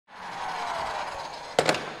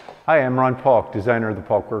Hi, I'm Ron Paulk, designer of the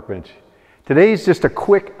Paulk Workbench. Today is just a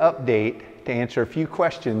quick update to answer a few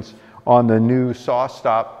questions on the new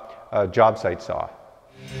SawStop Jobsite Saw.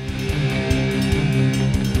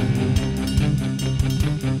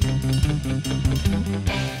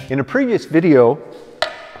 In a previous video,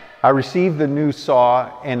 I received the new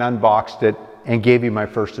saw and unboxed it and gave you my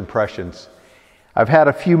first impressions. I've had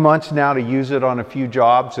a few months now to use it on a few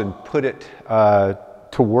jobs and put it to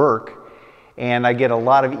work. And I get a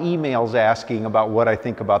lot of emails asking about what I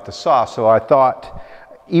think about the saw. So I thought,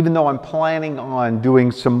 even though I'm planning on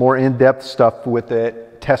doing some more in-depth stuff with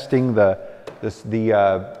it, testing the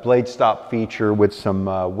blade stop feature with some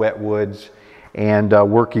wet woods and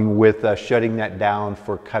working with shutting that down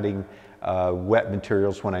for cutting wet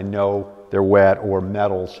materials when I know they're wet, or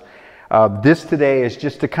metals. This today is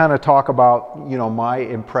just to kind of talk about, my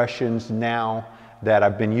impressions now that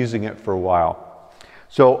I've been using it for a while.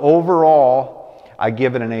 So overall, I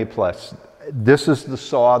give it an A+. This is the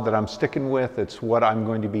saw that I'm sticking with. It's what I'm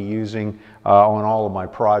going to be using on all of my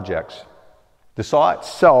projects. The saw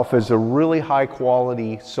itself is a really high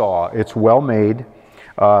quality saw. It's well made.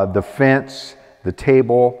 The fence, the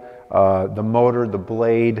table, the motor, the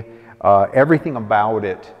blade, everything about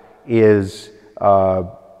it is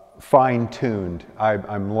fine-tuned.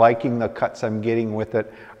 I'm liking the cuts I'm getting with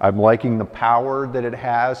it. I'm liking the power that it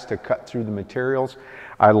has to cut through the materials.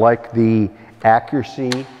 I like the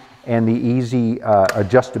accuracy and the easy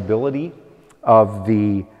adjustability of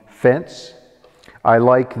the fence. I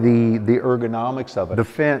like the ergonomics of it. The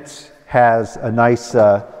fence has a nice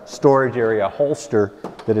storage area holster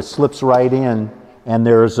that it slips right in, and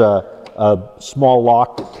there's a small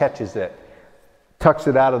lock that catches it, tucks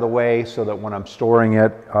it out of the way so that when I'm storing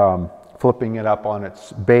it, flipping it up on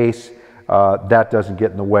its base, that doesn't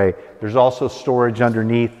get in the way. There's also storage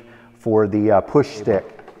underneath for the push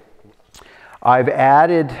stick. I've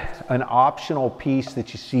added an optional piece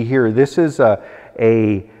that you see here. This is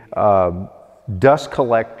a dust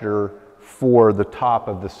collector for the top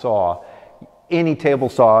of the saw. Any table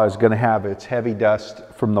saw is going to have its heavy dust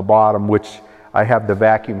from the bottom, which I have the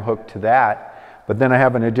vacuum hooked to that, but then I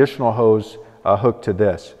have an additional hose hooked to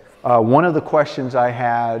this. One of the questions I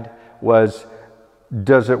had was,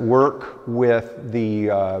 does it work with the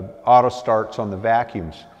auto starts on the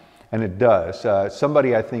vacuums? And it does.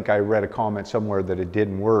 Somebody, I think I read a comment somewhere that it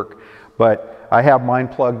didn't work, but I have mine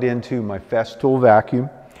plugged into my Festool vacuum.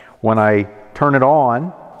 When I turn it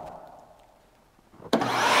on,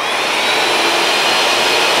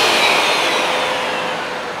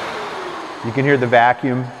 you can hear the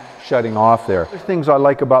vacuum shutting off there. Other things I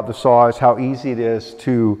like about the saw is how easy it is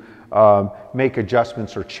to make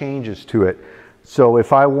adjustments or changes to it. So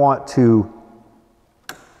if I want to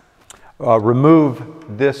remove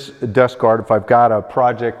this dust guard, if I've got a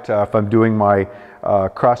project, if I'm doing my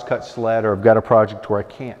crosscut sled, or I've got a project where I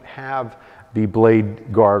can't have the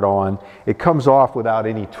blade guard on, it comes off without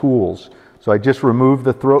any tools. So I just remove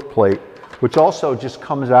the throat plate, which also just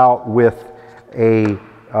comes out with a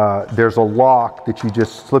there's a lock that you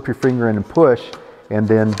just slip your finger in and push, and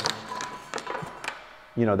then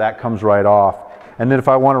that comes right off. And then if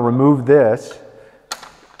I want to remove this,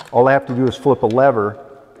 all I have to do is flip a lever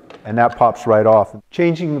and that pops right off.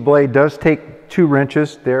 Changing the blade does take 2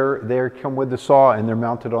 wrenches. They come with the saw, and they're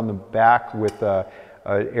mounted on the back with an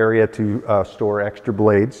area to store extra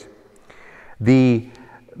blades. The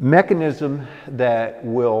mechanism that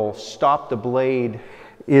will stop the blade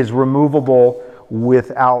is removable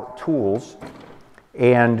without tools,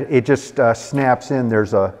 and it just snaps in.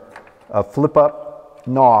 There's a flip up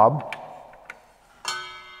knob,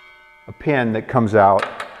 a pin that comes out,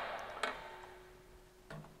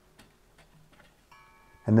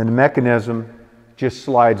 and then the mechanism just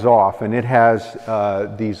slides off, and it has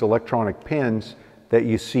these electronic pins that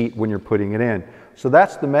you seat when you're putting it in. So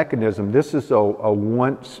that's the mechanism. This is a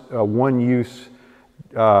one-use,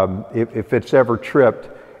 if it's ever tripped,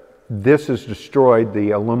 this is destroyed.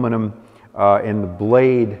 The aluminum and the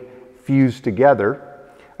blade fuse together,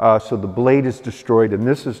 so the blade is destroyed and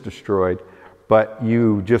this is destroyed, but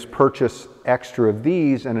you just purchase extra of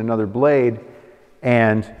these and another blade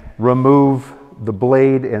and remove the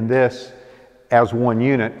blade and this as one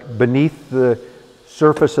unit. Beneath the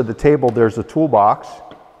surface of the table there's a toolbox,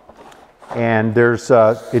 and there's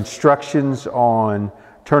instructions on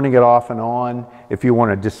turning it off and on. If you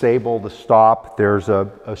want to disable the stop, there's a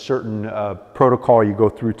certain protocol you go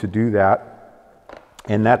through to do that,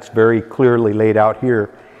 and that's very clearly laid out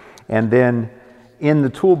here. And then in the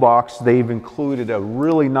toolbox they've included a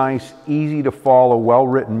really nice, easy to follow,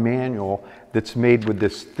 well-written manual that's made with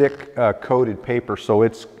this thick coated paper, so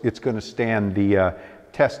it's going to stand the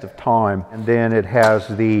test of time. And then it has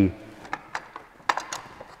the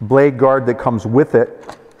blade guard that comes with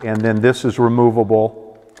it, and then this is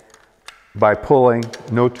removable by pulling,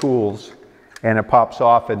 no tools, and it pops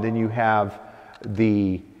off, and then you have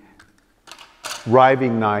the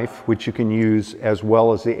riving knife, which you can use, as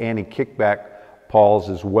well as the anti-kickback paws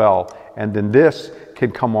as well. And then this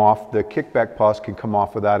can come off, the kickback paws can come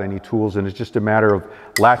off without any tools, and it's just a matter of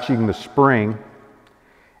latching the spring.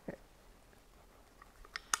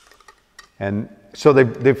 And so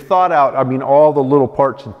they've thought out, I mean, all the little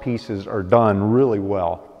parts and pieces are done really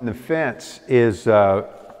well. And the fence is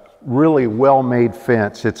really well-made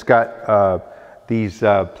fence. It's got these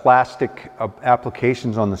plastic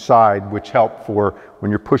applications on the side, which help for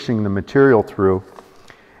when you're pushing the material through.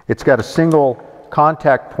 It's got a single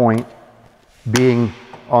contact point being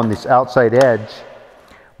on this outside edge,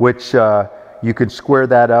 which you can square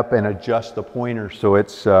that up and adjust the pointer so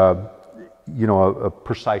it's you know, a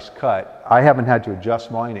precise cut. I haven't had to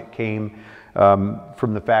adjust mine. It came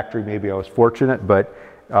from the factory. Maybe I was fortunate, but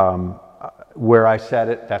where I set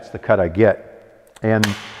it, that's the cut I get. And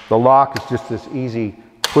the lock is just this easy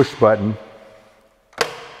push button,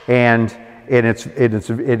 and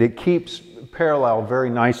it keeps parallel very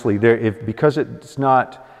nicely there. Because it's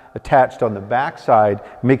not attached on the back side,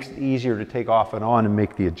 it makes it easier to take off and on and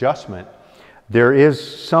make the adjustment. There is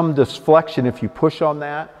some deflection if you push on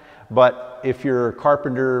that, but if you're a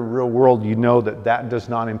carpenter, real world, you know that that does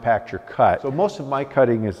not impact your cut. So most of my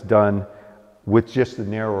cutting is done with just the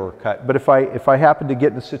narrower cut. But if I happen to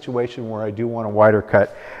get in a situation where I do want a wider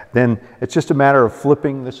cut, then it's just a matter of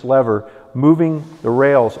flipping this lever, moving the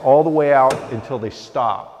rails all the way out until they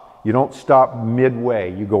stop. You don't stop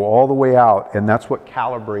midway, you go all the way out, and that's what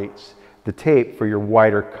calibrates the tape for your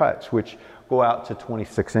wider cuts, which go out to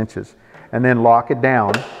 26 inches. And then lock it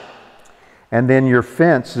down. And then your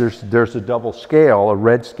fence, there's a double scale, a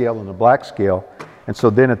red scale and a black scale. And so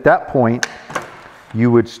then at that point,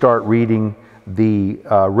 you would start reading the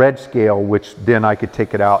red scale, which then I could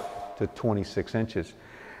take it out to 26 inches.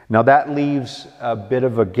 Now that leaves a bit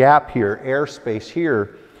of a gap here, airspace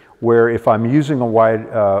here, where if I'm using a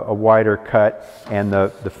wider cut and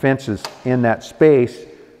the fence is in that space,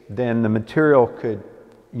 then the material could,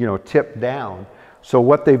 you know, tip down. So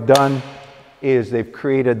what they've done is they've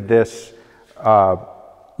created this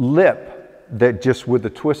lip that just with the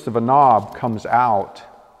twist of a knob comes out.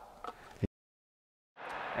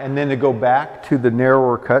 And then to go back to the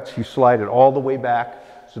narrower cuts, you slide it all the way back.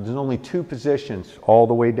 So there's only two positions, all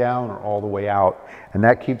the way down or all the way out. And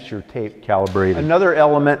that keeps your tape calibrated. Another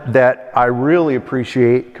element that I really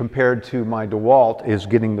appreciate compared to my DeWalt is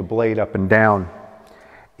getting the blade up and down.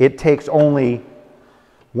 It takes only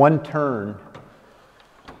one turn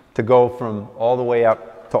to go from all the way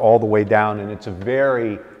up to all the way down, and it's a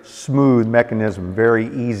very smooth mechanism, very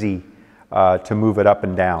easy to move it up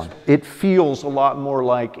and down. It feels a lot more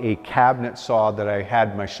like a cabinet saw that I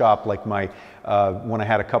had in my shop, like my when I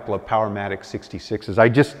had a couple of Powermatic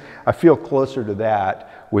 66s. I feel closer to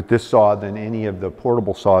that with this saw than any of the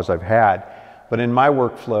portable saws I've had. But in my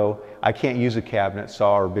workflow, I can't use a cabinet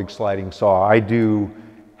saw or big sliding saw. I do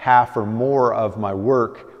half or more of my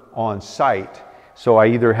work on site. So I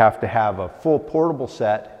either have to have a full portable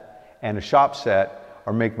set and a shop set,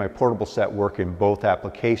 or make my portable set work in both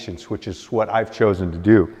applications, which is what I've chosen to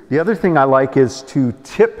do. The other thing I like is to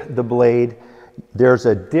tip the blade. There's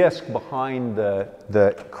a disc behind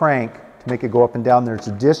the crank to make it go up and down. There's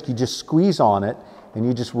a disc, you just squeeze on it and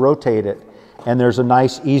you just rotate it. And there's a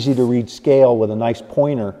nice, easy to read scale with a nice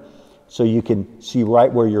pointer so you can see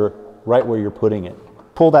right where you're putting it.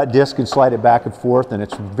 Pull that disc and slide it back and forth, and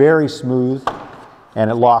it's very smooth. And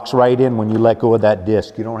it locks right in when you let go of that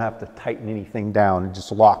disc. You don't have to tighten anything down, it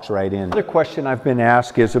just locks right in. Another question I've been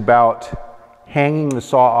asked is about hanging the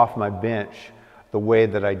saw off my bench the way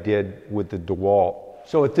that I did with the DeWalt.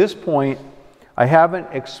 So at this point, I haven't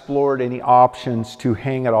explored any options to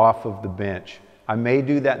hang it off of the bench. I may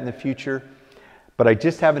do that in the future, but I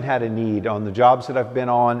just haven't had a need on the jobs that I've been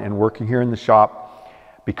on and working here in the shop.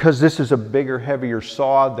 Because this is a bigger, heavier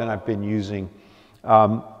saw than I've been using,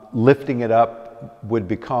 lifting it up would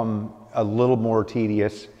become a little more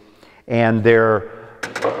tedious, and their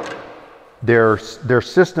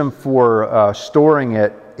system for storing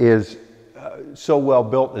it is so well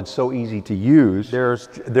built and so easy to use.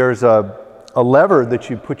 There's a lever that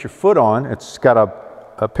you put your foot on. It's got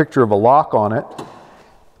a picture of a lock on it,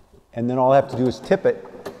 and then all I have to do is tip it.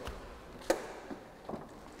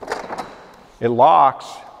 It locks,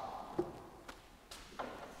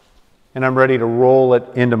 and I'm ready to roll it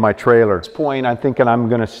into my trailer. At this point, I'm thinking I'm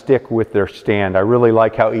going to stick with their stand. I really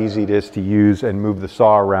like how easy it is to use and move the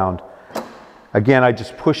saw around. Again, I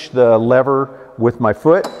just push the lever with my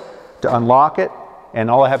foot to unlock it, and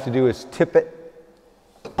all I have to do is tip it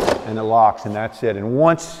and it locks, and that's it. And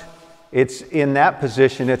once it's in that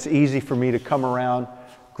position, it's easy for me to come around,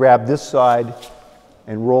 grab this side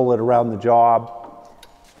and roll it around the job,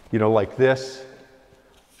 you know, like this,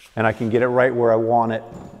 and I can get it right where I want it.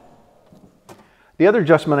 The other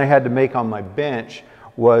adjustment I had to make on my bench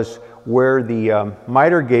was where the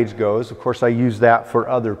miter gauge goes. Of course, I use that for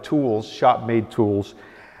other tools, shop-made tools.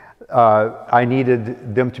 I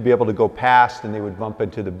needed them to be able to go past and they would bump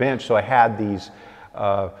into the bench, so I had these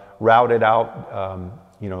routed out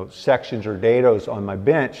you know, sections or dados on my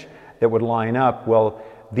bench that would line up. Well,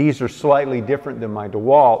 these are slightly different than my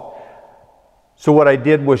DeWalt. So what I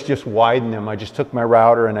did was just widen them. I just took my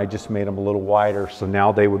router and I just made them a little wider, so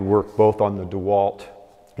now they would work both on the DeWalt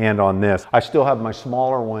and on this. I still have my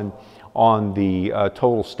smaller one on the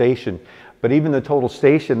total station, but even the total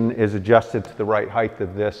station is adjusted to the right height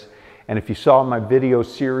of this. And if you saw my video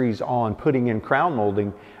series on putting in crown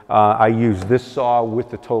molding, I used this saw with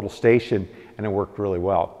the total station and it worked really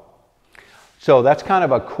well. So that's kind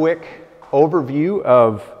of a quick overview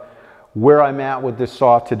of where I'm at with this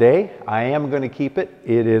saw today. I am going to keep it.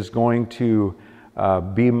 It is going to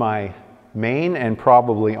be my main and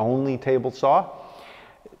probably only table saw,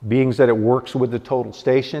 being that it works with the total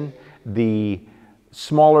station. The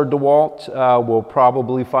smaller DeWalt will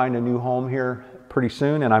probably find a new home here pretty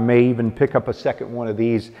soon, and I may even pick up a second one of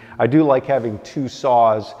these. I do like having two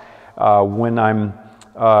saws when I'm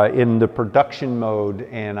in the production mode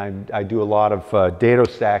and I do a lot of dado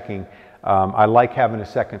stacking. I like having a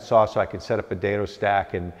second saw so I can set up a dado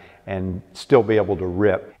stack and still be able to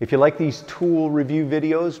rip. If you like these tool review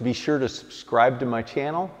videos, be sure to subscribe to my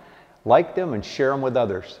channel, like them, and share them with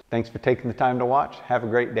others. Thanks for taking the time to watch. Have a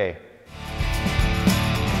great day.